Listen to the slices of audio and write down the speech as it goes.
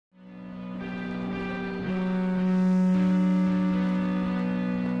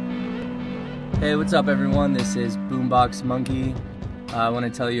Hey, what's up everyone? This is Boombox Monkey. I want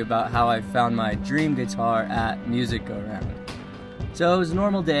to tell you about how I found my dream guitar at Music Go Round. So it was a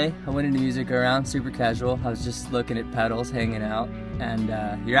normal day. I went into Music Go Round, super casual. I was just looking at pedals, hanging out, and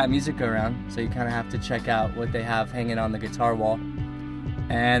you're at Music Go Round, so you kind of have to check out what they have hanging on the guitar wall.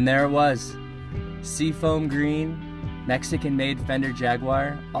 And there it was, seafoam green, Mexican-made Fender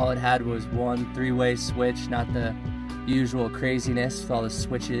Jaguar. All it had was one 3-way switch, not the usual craziness with all the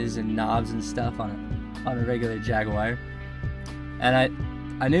switches and knobs and stuff on a regular Jaguar. And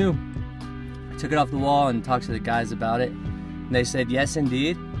I knew. I took it off the wall and talked to the guys about it, and they said, yes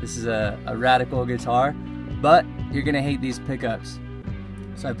indeed, this is a radical guitar, but you're gonna hate these pickups.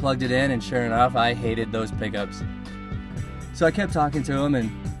 So I plugged it in, and sure enough, I hated those pickups. So I kept talking to them, and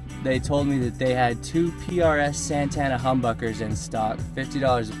they told me that they had 2 PRS Santana humbuckers in stock,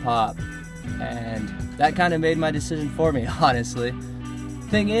 $50 a pop. And that kind of made my decision for me, honestly.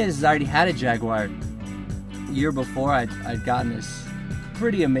 Thing is, I already had a Jaguar. The year before, I'd gotten this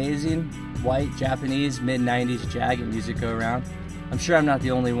pretty amazing white Japanese mid-90s Jag at Music Go Round. I'm sure I'm not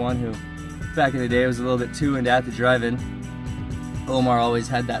the only one who, back in the day, was a little bit too into at the drive-in. Omar always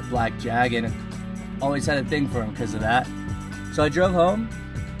had that black Jag, and always had a thing for him because of that. So I drove home,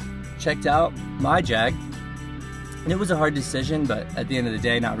 checked out my Jag, and it was a hard decision, but at the end of the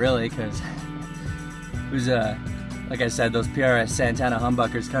day, not really, because it was, like I said, those PRS Santana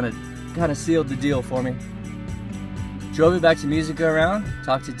humbuckers kind of sealed the deal for me. Drove it back to Music Go Round,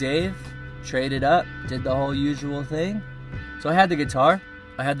 talked to Dave, traded up, did the whole usual thing. So I had the guitar,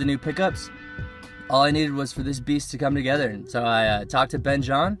 I had the new pickups. All I needed was for this beast to come together. And so I talked to Ben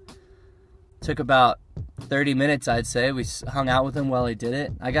John. Took about 30 minutes, I'd say. We hung out with him while he did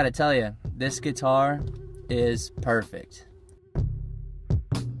it. I gotta tell you, this guitar is perfect.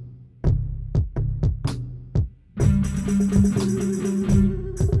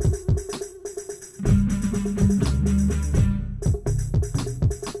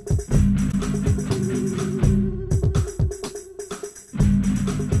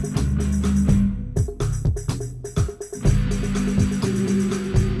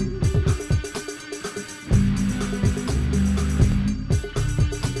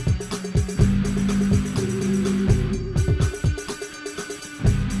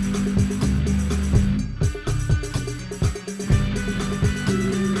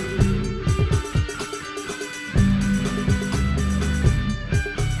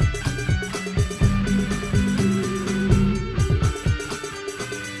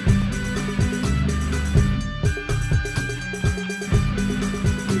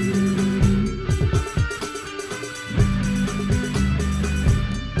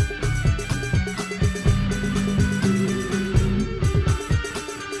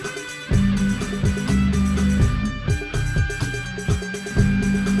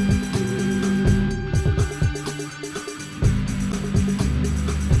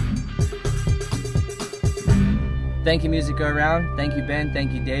 Thank you, Music Go Round. Thank you, Ben.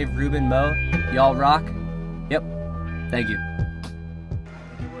 Thank you, Dave, Ruben, Mo. Y'all rock. Yep. Thank you.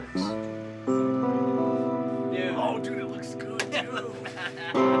 Oh, dude, it looks good,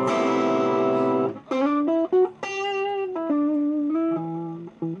 too.